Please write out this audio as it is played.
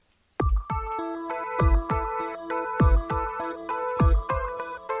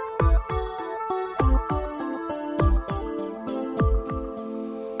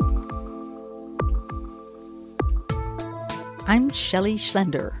I'm Shelley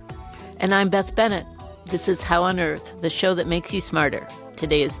Schlender. And I'm Beth Bennett. This is How on Earth, the show that makes you smarter.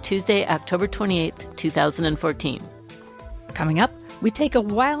 Today is Tuesday, October 28th, 2014. Coming up, we take a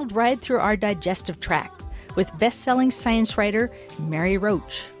wild ride through our digestive tract with best-selling science writer Mary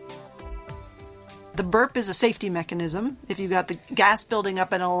Roach. The burp is a safety mechanism. If you've got the gas building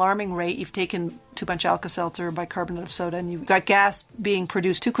up at an alarming rate, you've taken too much Alka-Seltzer or bicarbonate of soda, and you've got gas being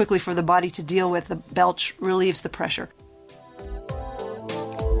produced too quickly for the body to deal with, the belch relieves the pressure.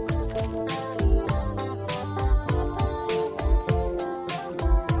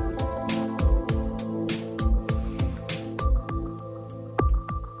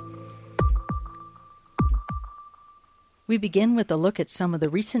 We begin with a look at some of the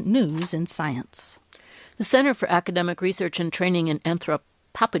recent news in science. The Center for Academic Research and Training in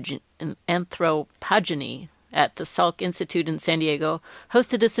Anthropogeny at the Salk Institute in San Diego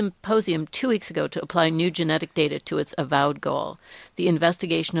hosted a symposium 2 weeks ago to apply new genetic data to its avowed goal, the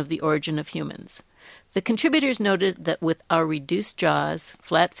investigation of the origin of humans. The contributors noted that with our reduced jaws,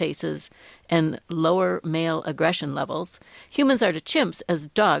 flat faces, and lower male aggression levels, humans are to chimps as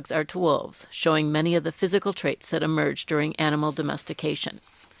dogs are to wolves, showing many of the physical traits that emerged during animal domestication.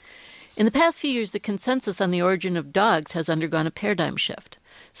 In the past few years, the consensus on the origin of dogs has undergone a paradigm shift.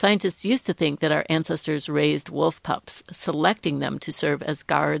 Scientists used to think that our ancestors raised wolf pups, selecting them to serve as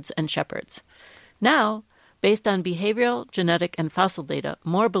guards and shepherds. Now, based on behavioral, genetic, and fossil data,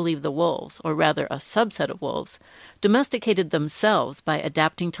 more believe the wolves, or rather a subset of wolves, domesticated themselves by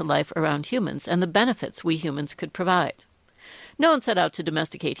adapting to life around humans and the benefits we humans could provide. No one set out to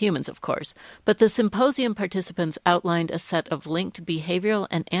domesticate humans, of course, but the symposium participants outlined a set of linked behavioral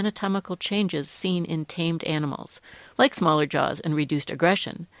and anatomical changes seen in tamed animals, like smaller jaws and reduced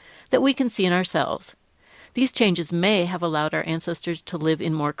aggression, that we can see in ourselves. These changes may have allowed our ancestors to live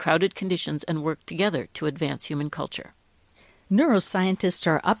in more crowded conditions and work together to advance human culture. Neuroscientists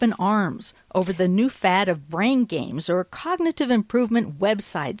are up in arms over the new fad of brain games or cognitive improvement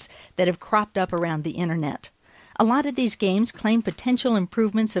websites that have cropped up around the internet. A lot of these games claim potential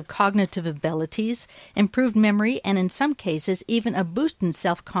improvements of cognitive abilities, improved memory, and in some cases even a boost in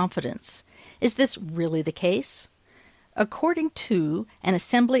self-confidence. Is this really the case? According to an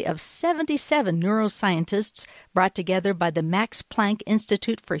assembly of 77 neuroscientists brought together by the Max Planck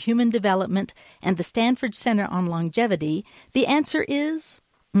Institute for Human Development and the Stanford Center on Longevity, the answer is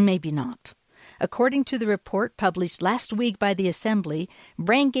maybe not. According to the report published last week by the Assembly,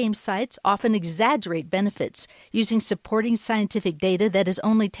 brain game sites often exaggerate benefits using supporting scientific data that is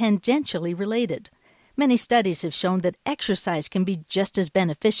only tangentially related. Many studies have shown that exercise can be just as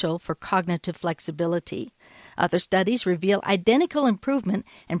beneficial for cognitive flexibility. Other studies reveal identical improvement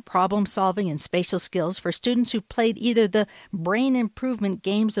in problem-solving and spatial skills for students who played either the brain improvement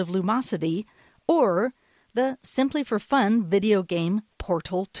games of Lumosity or the Simply for Fun video game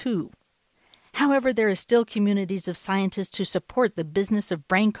Portal 2. However, there are still communities of scientists who support the business of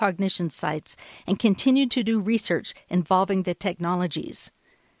brain cognition sites and continue to do research involving the technologies.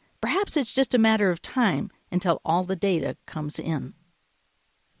 Perhaps it's just a matter of time until all the data comes in.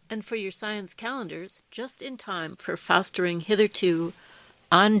 And for your science calendars, just in time for fostering hitherto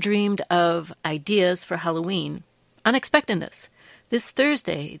undreamed of ideas for Halloween, unexpectedness. This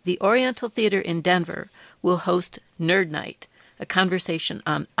Thursday, the Oriental Theater in Denver will host Nerd Night, a conversation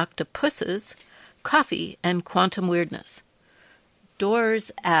on octopuses, coffee, and quantum weirdness.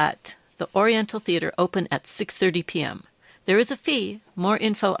 Doors at the Oriental Theater open at 6:30 p.m. There is a fee. More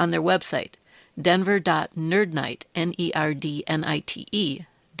info on their website, denver.nerdnight,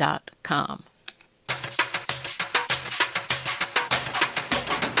 nerdnite.com.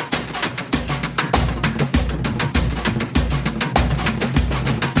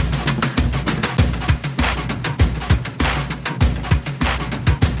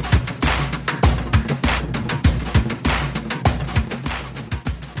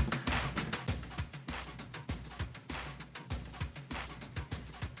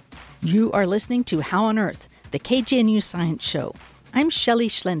 You are listening to How on Earth, the KGNU Science Show. I'm Shelley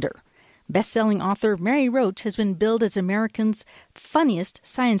Schlender. Best-selling author Mary Roach has been billed as America's funniest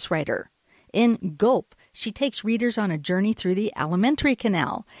science writer. In Gulp, she takes readers on a journey through the alimentary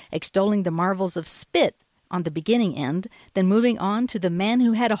canal, extolling the marvels of spit on the beginning end, then moving on to the man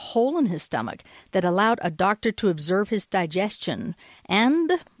who had a hole in his stomach that allowed a doctor to observe his digestion, and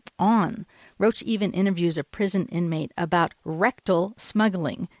on. Roach even interviews a prison inmate about rectal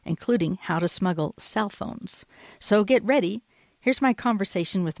smuggling, including how to smuggle cell phones. So get ready. Here's my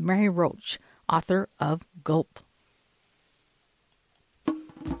conversation with Mary Roach, author of Gulp.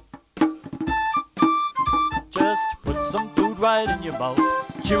 Just put some food right in your mouth,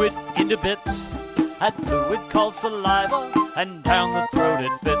 chew it into bits. That fluid called saliva and down the throat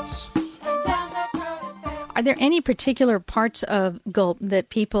it fits. Are there any particular parts of Gulp that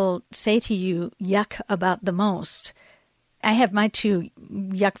people say to you yuck about the most? I have my two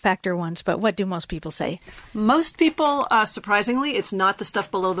yuck factor ones, but what do most people say? Most people, surprisingly, it's not the stuff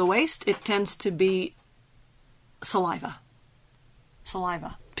below the waist. It tends to be saliva.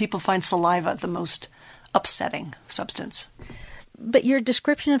 Saliva. People find saliva the most upsetting substance. But your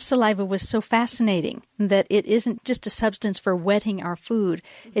description of saliva was so fascinating that it isn't just a substance for wetting our food.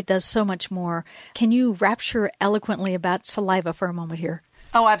 It does so much more. Can you rapture eloquently about saliva for a moment here?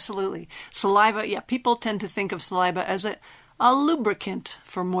 Oh, absolutely. Saliva, yeah, people tend to think of saliva as a lubricant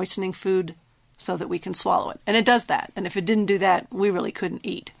for moistening food so that we can swallow it. And it does that. And if it didn't do that, we really couldn't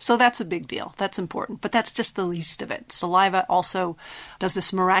eat. So that's a big deal. That's important. But that's just the least of it. Saliva also does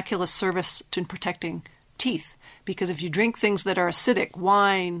this miraculous service in protecting teeth. Because if you drink things that are acidic,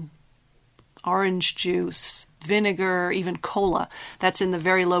 wine, orange juice, vinegar, even cola, that's in the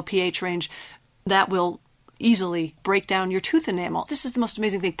very low pH range, that will easily break down your tooth enamel. This is the most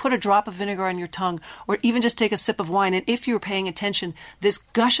amazing thing. Put a drop of vinegar on your tongue, or even just take a sip of wine, and if you're paying attention, this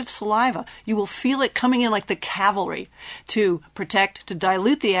gush of saliva, you will feel it coming in like the cavalry to protect, to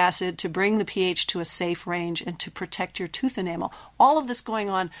dilute the acid, to bring the pH to a safe range, and to protect your tooth enamel. All of this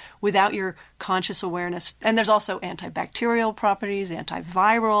going on without your conscious awareness. And there's also antibacterial properties,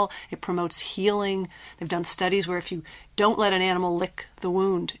 antiviral. It promotes healing. They've done studies where if you don't let an animal lick the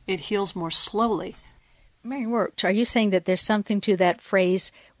wound, it heals more slowly. Mary Roach, are you saying that there's something to that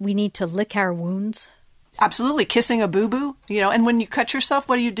phrase, we need to lick our wounds? Absolutely. Kissing a boo-boo, and when you cut yourself,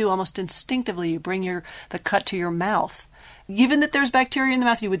 what do? Almost instinctively, you bring the cut to your mouth. Given that there's bacteria in the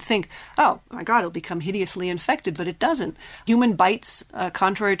mouth, you would think, oh my God, it'll become hideously infected, but it doesn't. Human bites,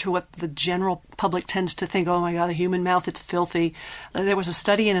 contrary to what the general public tends to think, oh my God, the human mouth, it's filthy. There was a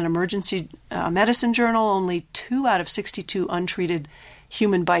study in an emergency medicine journal, only 2 out of 62 untreated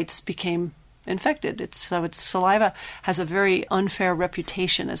human bites became infected. So its saliva has a very unfair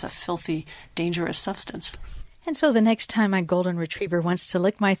reputation as a filthy, dangerous substance. And so the next time my golden retriever wants to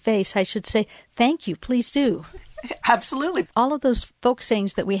lick my face, I should say, thank you, please do. Absolutely. All of those folk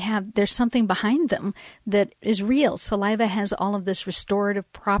sayings that we have, there's something behind them that is real. Saliva has all of this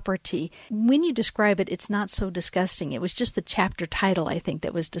restorative property. When you describe it, it's not so disgusting. It was just the chapter title, I think,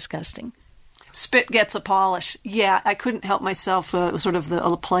 that was disgusting. Spit gets a polish. Yeah, I couldn't help myself, sort of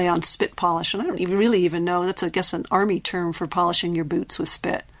a play on spit polish. And I don't really even know. That's, I guess, an army term for polishing your boots with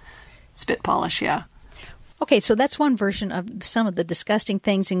spit. Spit polish, yeah. Okay, so that's one version of some of the disgusting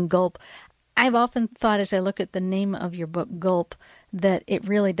things in Gulp. I've often thought as I look at the name of your book, Gulp, that it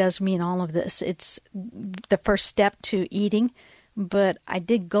really does mean all of this. It's the first step to eating. But I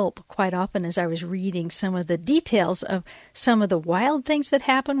did gulp quite often as I was reading some of the details of some of the wild things that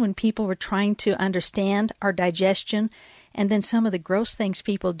happen when people were trying to understand our digestion, and then some of the gross things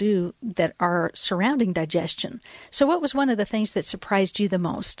people do that are surrounding digestion. So what was one of the things that surprised you the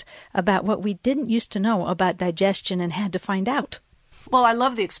most about what we didn't used to know about digestion and had to find out? Well, I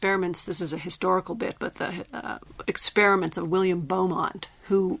love the experiments. This is a historical bit, but the experiments of William Beaumont,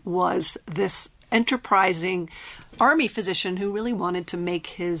 who was this enterprising army physician who really wanted to make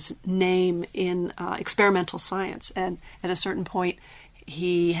his name in experimental science. And at a certain point,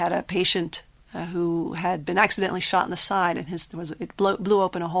 he had a patient who had been accidentally shot in the side, and it blew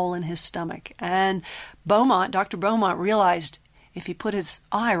open a hole in his stomach. And Dr. Beaumont realized if he put his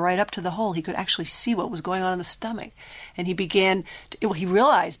eye right up to the hole, he could actually see what was going on in the stomach. And he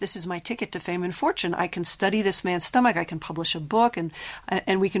realized, this is my ticket to fame and fortune. I can study this man's stomach. I can publish a book, and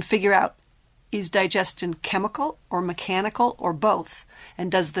we can figure out, is digestion chemical or mechanical or both?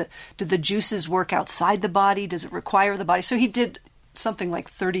 And do the juices work outside the body? Does it require the body? So he did something like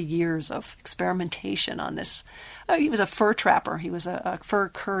 30 years of experimentation on this. He was a fur trapper. He was a fur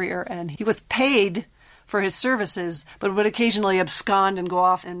courier, and he was paid for his services, but would occasionally abscond and go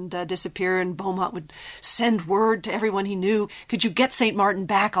off and disappear, and Beaumont would send word to everyone he knew, could you get St. Martin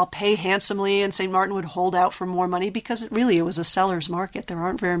back? I'll pay handsomely, and St. Martin would hold out for more money because it was a seller's market. There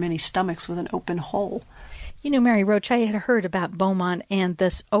aren't very many stomachs with an open hole. Mary Roach, I had heard about Beaumont and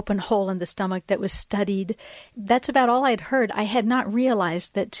this open hole in the stomach that was studied. That's about all I'd heard. I had not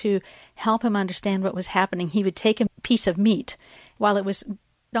realized that to help him understand what was happening, he would take a piece of meat while it was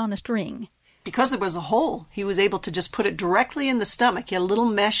on a string. Because there was a hole, he was able to just put it directly in the stomach. He had a little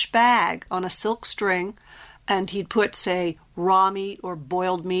mesh bag on a silk string, and he'd put, say, raw meat or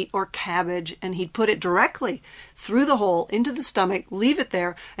boiled meat or cabbage, and he'd put it directly through the hole into the stomach, leave it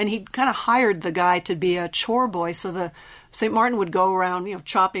there, and he'd kind of hired the guy to be a chore boy. So the St. Martin would go around,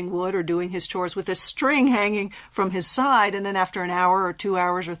 chopping wood or doing his chores with a string hanging from his side, and then after an hour or 2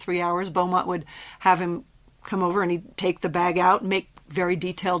 hours or 3 hours, Beaumont would have him come over and he'd take the bag out and make very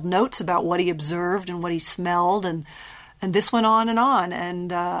detailed notes about what he observed and what he smelled, and this went on.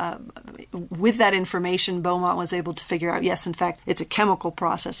 And with that information, Beaumont was able to figure out, yes, in fact, it's a chemical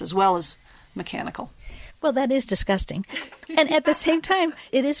process as well as mechanical. Well, that is disgusting. And at the same time,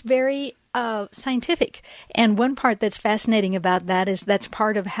 it is very scientific. And one part that's fascinating about that is that's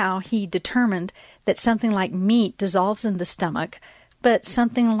part of how he determined that something like meat dissolves in the stomach, but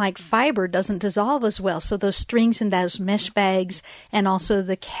something like fiber doesn't dissolve as well. So those strings in those mesh bags and also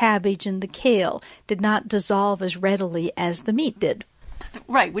the cabbage and the kale did not dissolve as readily as the meat did.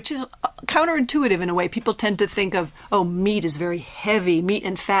 Right, which is counterintuitive in a way. People tend to think of, meat is very heavy. Meat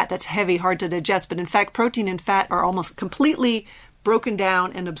and fat, that's heavy, hard to digest. But in fact, protein and fat are almost completely broken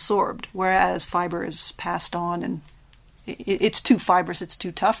down and absorbed, whereas fiber is passed on, and it's too fibrous, it's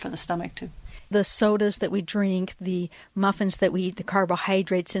too tough for the stomach to. The sodas that we drink, the muffins that we eat, the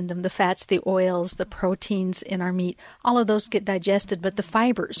carbohydrates in them, the fats, the oils, the proteins in our meat, all of those get digested. But the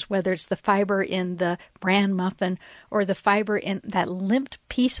fibers, whether it's the fiber in the bran muffin or the fiber in that limped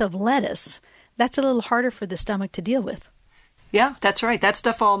piece of lettuce, that's a little harder for the stomach to deal with. Yeah, that's right. That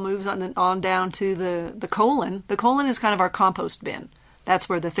stuff all moves on down to the colon. The colon is kind of our compost bin. That's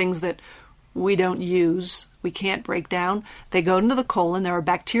where the things that we don't use, we can't break down, they go into the colon. There are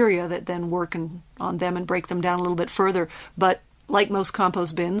bacteria that then work on them and break them down a little bit further. But like most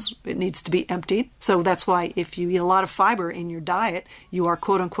compost bins, it needs to be emptied. So that's why if you eat a lot of fiber in your diet, you are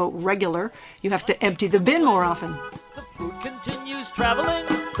quote-unquote regular. You have to empty the bin more often. The food continues traveling,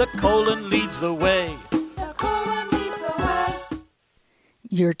 the colon leads the way. The colon leads the way.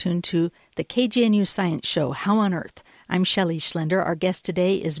 You're tuned to the KGNU Science Show, How on Earth? I'm Shelley Schlender. Our guest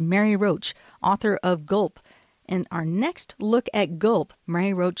today is Mary Roach, author of Gulp. In our next look at Gulp,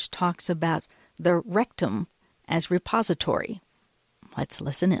 Mary Roach talks about the rectum as repository. Let's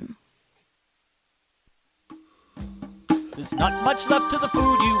listen in. There's not much left to the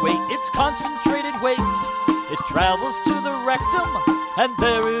food you ate. It's concentrated waste. It travels to the rectum, and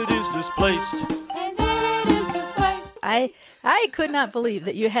there it is displaced. And there it is displaced. I could not believe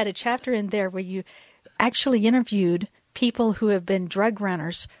that you had a chapter in there where you actually interviewed people who have been drug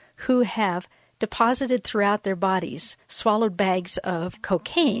runners who have deposited throughout their bodies swallowed bags of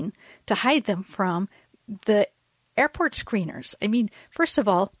cocaine to hide them from the airport screeners. I mean, first of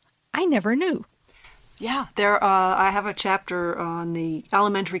all, I never knew. Yeah, I have a chapter on the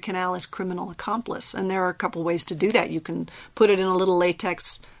alimentary canal as criminal accomplice, and there are a couple ways to do that. You can put it in a little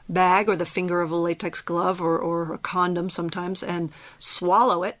latex bag or the finger of a latex glove or a condom sometimes and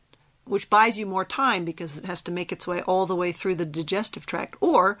swallow it, which buys you more time because it has to make its way all the way through the digestive tract,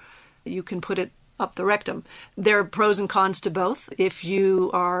 or you can put it up the rectum. There are pros and cons to both. If you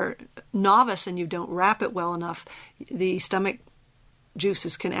are novice and you don't wrap it well enough, the stomach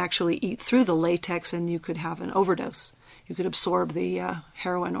juices can actually eat through the latex and you could have an overdose. You could absorb the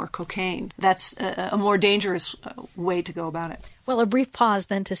heroin or cocaine. That's a more dangerous way to go about it. Well, a brief pause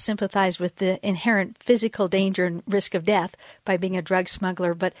then to sympathize with the inherent physical danger and risk of death by being a drug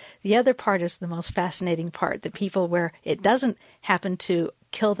smuggler. But the other part is the most fascinating part, the people where it doesn't happen to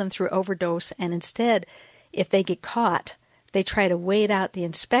kill them through overdose, and instead, if they get caught, they try to wait out the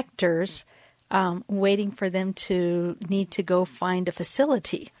inspectors, waiting for them to need to go find a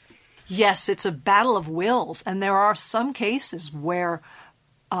facility. Yes, it's a battle of wills, and there are some cases where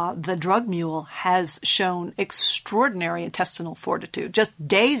the drug mule has shown extraordinary intestinal fortitude, just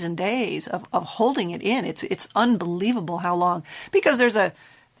days and days of holding it in. It's unbelievable how long, because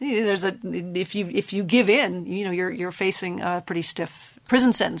if you give in, you're facing a pretty stiff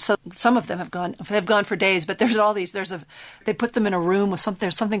prison sentence. So some of them have gone for days, but they put them in a room with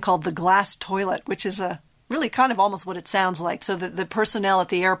there's something called the glass toilet, which is really kind of almost what it sounds like, so that the personnel at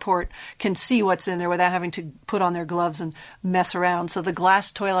the airport can see what's in there without having to put on their gloves and mess around. So the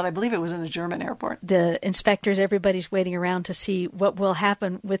glass toilet, I believe it was in a German airport. The inspectors, everybody's waiting around to see what will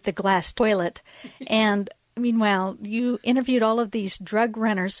happen with the glass toilet. And meanwhile, you interviewed all of these drug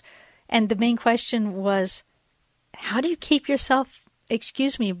runners, and the main question was, how do you keep yourself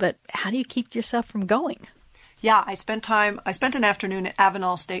from going? Yeah, I spent an afternoon at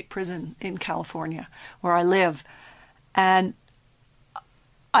Avenal State Prison in California, where I live. And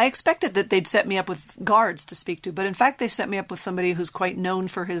I expected that they'd set me up with guards to speak to, but in fact they set me up with somebody who's quite known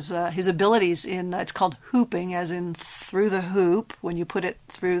for his abilities in, it's called hooping, as in through the hoop, when you put it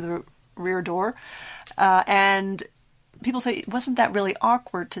through the rear door. And people say, wasn't that really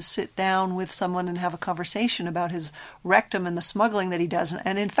awkward to sit down with someone and have a conversation about his rectum and the smuggling that he does?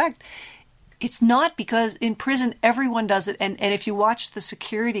 And in fact, it's not, because in prison everyone does it, and if you watch the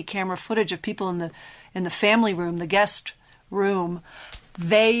security camera footage of people in the family room, the guest room,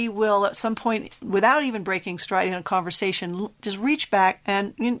 they will at some point, without even breaking stride in a conversation, just reach back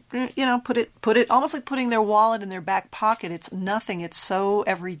and put it almost like putting their wallet in their back pocket. It's nothing. It's so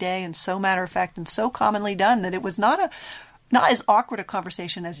everyday and so matter of fact and so commonly done that it was not as awkward a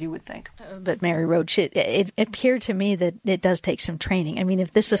conversation as you would think. But Mary Roach, it appeared to me that it does take some training. I mean,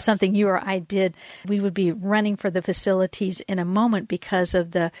 if this was something you or I did, we would be running for the facilities in a moment because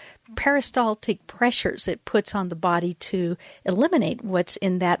of the peristaltic pressures it puts on the body to eliminate what's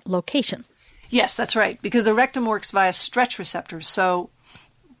in that location. Yes, that's right, because the rectum works via stretch receptors. So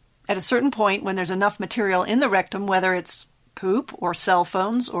at a certain point, when there's enough material in the rectum, whether it's poop or cell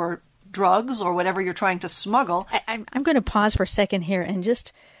phones or drugs or whatever you're trying to smuggle. I'm going to pause for a second here and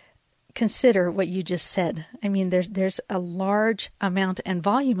just consider what you just said. I mean, there's a large amount and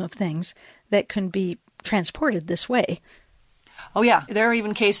volume of things that can be transported this way. Oh, yeah. There are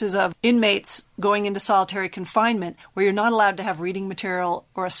even cases of inmates going into solitary confinement where you're not allowed to have reading material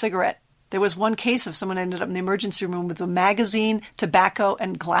or a cigarette. There was one case of someone ended up in the emergency room with a magazine, tobacco,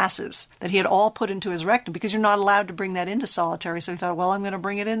 and glasses that he had all put into his rectum because you're not allowed to bring that into solitary. So he thought, well, I'm going to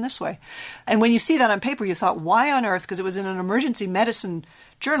bring it in this way. And when you see that on paper, you thought, why on earth? Because it was in an emergency medicine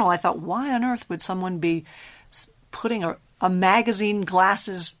journal. I thought, why on earth would someone be putting a magazine,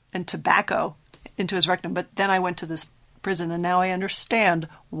 glasses, and tobacco into his rectum? But then I went to this prison, and now I understand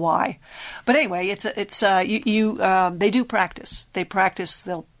why. But anyway, they do practice. They practice.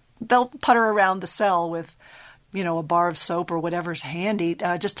 They'll putter around the cell with, a bar of soap or whatever's handy,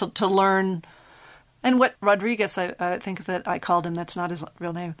 just to learn. And what Rodriguez, I think that I called him, that's not his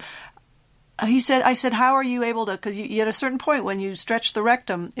real name. I said, how are you able to, because you at a certain point when you stretch the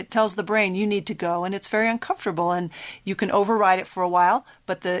rectum, it tells the brain you need to go, and it's very uncomfortable, and you can override it for a while,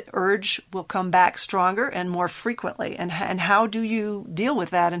 but the urge will come back stronger and more frequently. And how do you deal with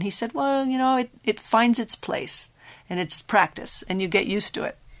that? And he said, well, it finds its place, and it's practice, and you get used to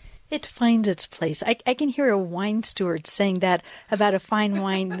it. It finds its place. I can hear a wine steward saying that about a fine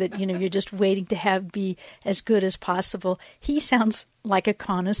wine that, you're just waiting to have be as good as possible. He sounds like a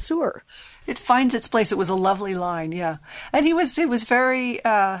connoisseur. It finds its place. It was a lovely line, yeah. And it was very,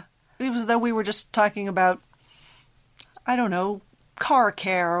 it was as though we were just talking about, I don't know, car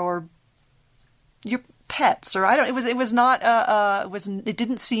care or your pets or it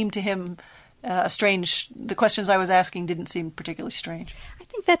didn't seem to him strange. The questions I was asking didn't seem particularly strange. I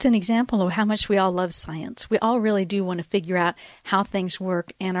think that's an example of how much we all love science. We all really do want to figure out how things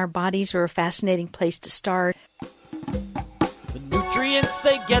work, and our bodies are a fascinating place to start. The nutrients,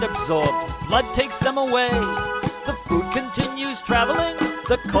 they get absorbed, blood takes them away. The food continues traveling,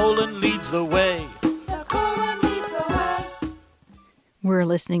 the colon leads the way. The colon leads the way. We're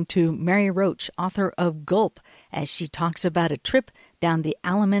listening to Mary Roach, author of Gulp, as she talks about a trip down the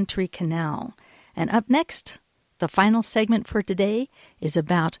alimentary canal. And up next, the final segment for today is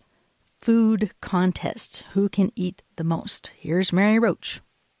about food contests. Who can eat the most? Here's Mary Roach.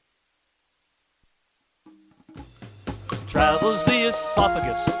 Travels the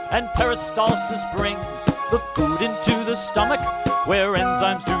esophagus and peristalsis brings the food into the stomach where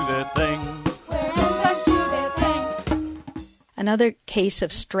enzymes do their thing. Another case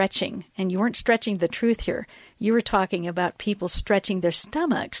of stretching, and you weren't stretching the truth here. You were talking about people stretching their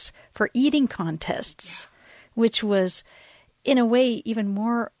stomachs for eating contests, which was, in a way, even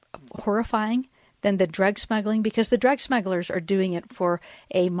more horrifying than the drug smuggling, because the drug smugglers are doing it for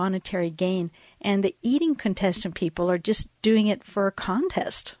a monetary gain, and the eating contestant people are just doing it for a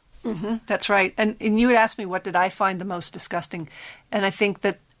contest. Mm-hmm, that's right. And you had asked me what did I find the most disgusting, and I think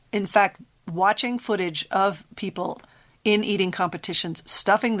that, in fact, watching footage of people in eating competitions,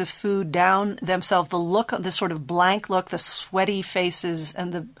 stuffing this food down themselves, the look, this sort of blank look, the sweaty faces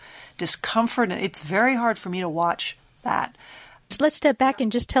and the discomfort, it's very hard for me to watch that. Let's step back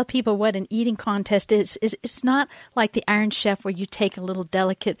and just tell people what an eating contest is. It's not like the Iron Chef where you take a little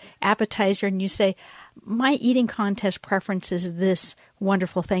delicate appetizer and you say, my eating contest preference is this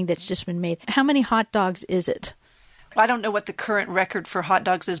wonderful thing that's just been made. How many hot dogs is it? I don't know what the current record for hot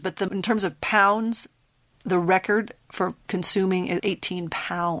dogs is, but in terms of pounds, the record for consuming is 18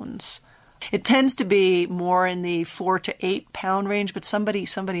 pounds. It tends to be more in the 4 to 8 pound range, but somebody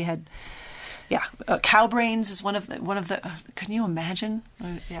had, cow brains is one of the. Can you imagine?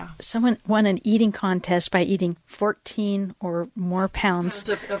 Yeah. Someone won an eating contest by eating 14 or more pounds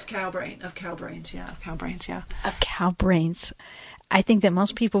of cow brains. Of cow brains. I think that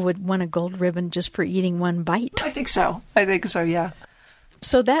most people would win a gold ribbon just for eating one bite. I think so. Yeah.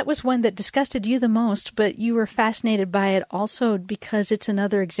 So that was one that disgusted you the most, but you were fascinated by it also because it's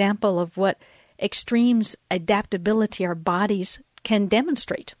another example of what extremes adaptability our bodies can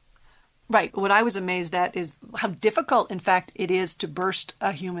demonstrate. Right. What I was amazed at is how difficult, in fact, it is to burst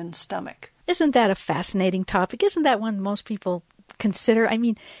a human stomach. Isn't that a fascinating topic? Isn't that one most people consider? I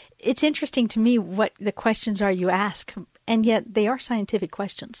mean, it's interesting to me what the questions are you ask, and yet they are scientific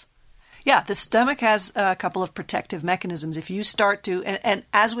questions. Yeah, the stomach has a couple of protective mechanisms. If you start to, and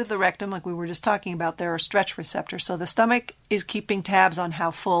as with the rectum, like we were just talking about, there are stretch receptors. So the stomach is keeping tabs on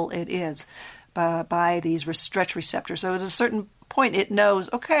how full it is by these stretch receptors. So at a certain point, it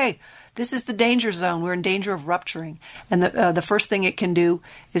knows, okay, this is the danger zone. We're in danger of rupturing. And the first thing it can do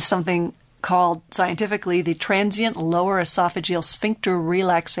is something called, scientifically, the transient lower esophageal sphincter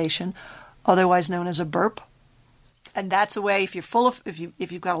relaxation, otherwise known as a burp. And that's a way, if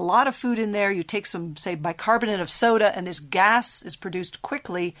you've got a lot of food in there, you take some, say, bicarbonate of soda, and this gas is produced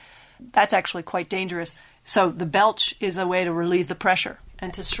quickly, that's actually quite dangerous. So the belch is a way to relieve the pressure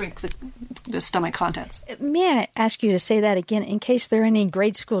and to shrink the stomach contents. May I ask you to say that again, in case there are any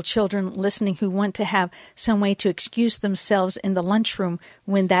grade school children listening who want to have some way to excuse themselves in the lunchroom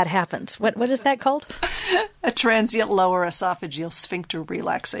when that happens? What is that called? A transient lower esophageal sphincter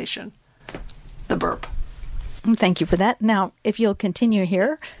relaxation. The burp. Thank you for that. Now, if you'll continue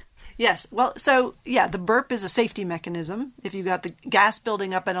here. Yes. Well, so, yeah, the burp is a safety mechanism. If you've got the gas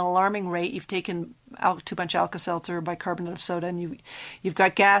building up at an alarming rate, you've taken too much Alka-Seltzer or bicarbonate of soda, and you've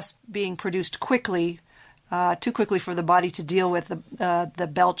got gas being produced quickly, too quickly for the body to deal with. The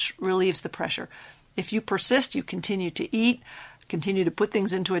belch relieves the pressure. If you persist, you continue to eat, continue to put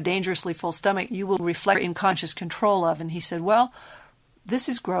things into a dangerously full stomach, you will reflect in conscious control of. And he said, well, this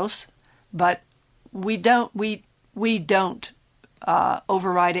is gross, but we don't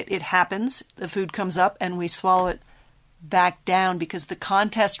override it. It happens. The food comes up and we swallow it back down because the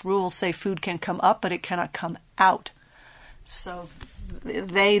contest rules say food can come up, but it cannot come out. So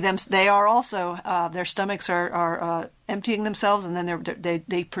they are also, their stomachs are emptying themselves, and then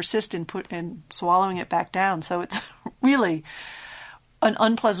they persist in swallowing it back down. So it's really an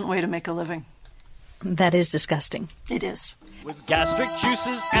unpleasant way to make a living. That is disgusting. It is. With gastric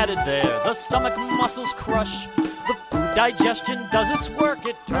juices added there, the stomach muscles crush. The food digestion does its work,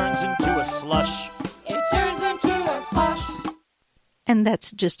 it turns into a slush. It turns into a slush. And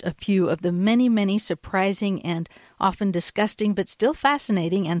that's just a few of the many, many surprising and often disgusting, but still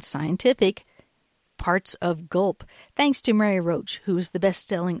fascinating and scientific parts of Gulp. Thanks to Mary Roach, who is the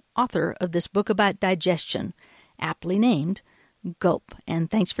best-selling author of this book about digestion, aptly named Gulp. And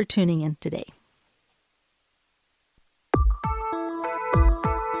thanks for tuning in today.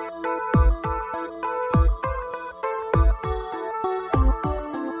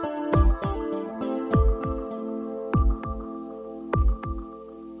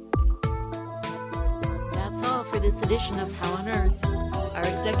 This edition of How on Earth. Our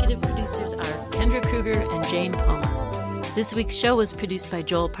executive producers are Kendra Kruger and Jane Palmer. This week's show was produced by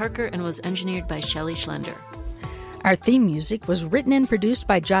Joel Parker and was engineered by Shelley Schlender. Our theme music was written and produced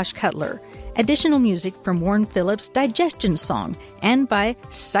by Josh Cutler. Additional music from Warren Phillips' Digestion Song and by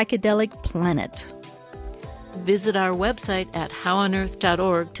Psychedelic Planet. Visit our website at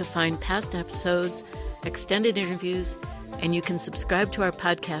howonearth.org to find past episodes, extended interviews, and you can subscribe to our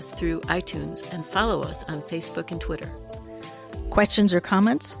podcast through iTunes and follow us on Facebook and Twitter. Questions or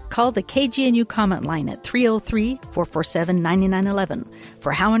comments? Call the KGNU comment line at 303-447-9911.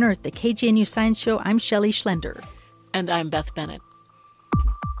 For How on Earth, the KGNU Science Show, I'm Shelley Schlender. And I'm Beth Bennett.